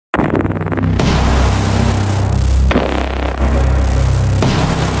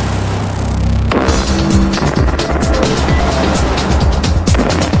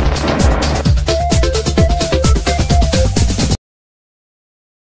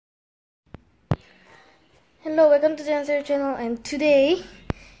Hello, welcome to the Answer channel, and today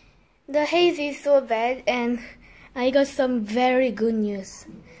the haze is so bad and I got some very good news.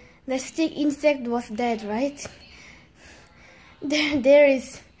 The stick insect was dead, right? There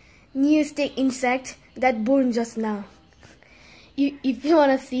is new stick insect that born just now. If you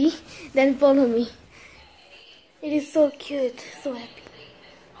wanna see, then follow me. It is so cute, so happy.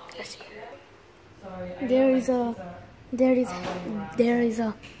 Let's go. There is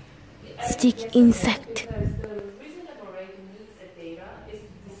a stick insect.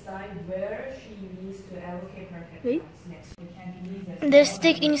 Wait. The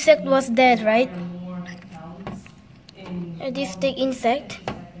stick insect was dead, right? This stick insect.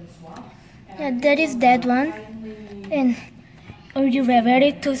 Yeah, that is that one. And are you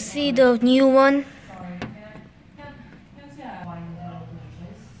ready to see the new one?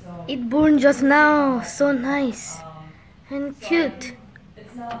 It born just now, so nice and cute.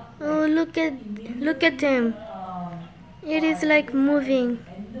 Oh, look at him. It is like moving.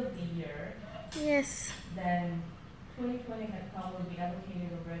 Yes.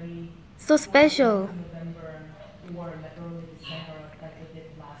 So special.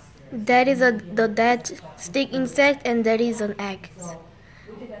 That is the dead stick insect, and that is an egg.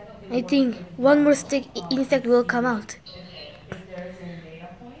 I think one more stick insect will come out.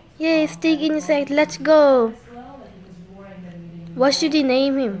 Yay, stick insect, let's go. What should we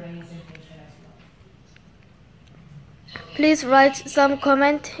name him? Please write some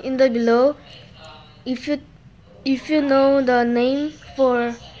comment in the below if you know the name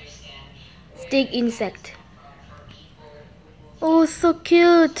for stick insect. Oh, so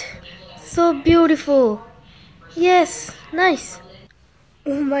cute, so beautiful. Yes, nice.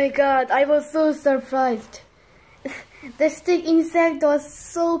 Oh my god, I was so surprised. The stick insect was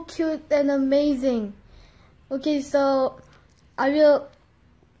so cute and amazing. Okay, so I will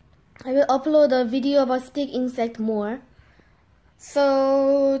upload a video about stick insect more.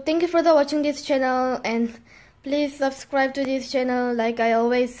 So thank you for watching this channel, and please subscribe to this channel like I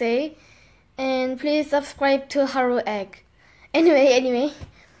always say, and please subscribe to Haru Egg. Anyway,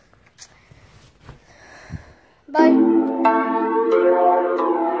 bye.